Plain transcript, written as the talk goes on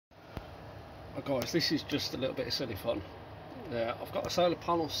But guys, this is just a little bit of silly fun. I've got a solar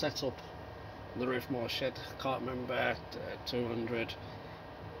panel set up on the roof of my shed. Can't remember 200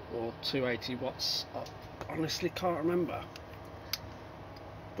 or 280 watts. I honestly can't remember.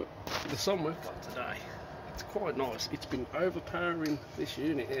 But the sun we've got today, it's quite nice. It's been overpowering this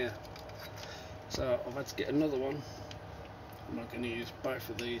unit here, so I've had to get another one. I'm not going to use both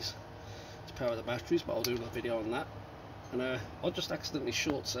of these to power the batteries, but I'll do a video on that. And I just accidentally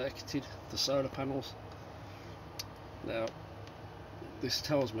short-circuited the solar panels. Now this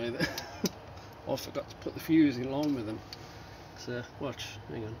tells me that I forgot to put the fuse in line with them. So watch,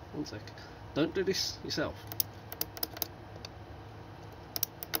 hang on one sec, don't do this yourself.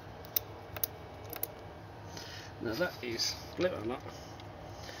 Now that is, believe it or not,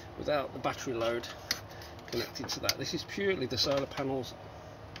 without the battery load connected to that. This is purely the solar panels,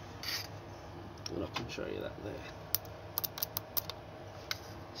 and I can show you that there.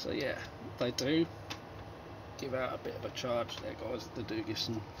 So yeah, they do give out a bit of a charge there, guys. They do give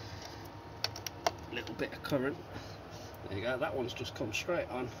some little bit of current. There you go, that one's just come straight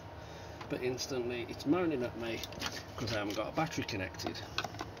on, but instantly it's moaning at me because I haven't got a battery connected,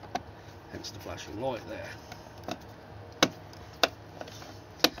 hence the flashing light there.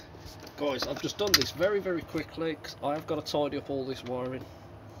 Guys, I've just done this very quickly because I have got to tidy up all this wiring,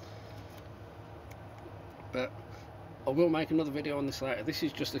 but I will make another video on this later. This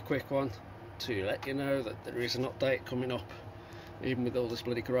is just a quick one to let you know that there is an update coming up, even with all this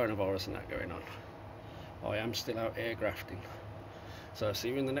bloody coronavirus and that going on. I am still out air grafting, so I'll see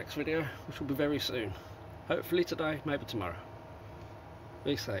you in the next video, which will be very soon. Hopefully today, maybe tomorrow.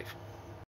 Be safe.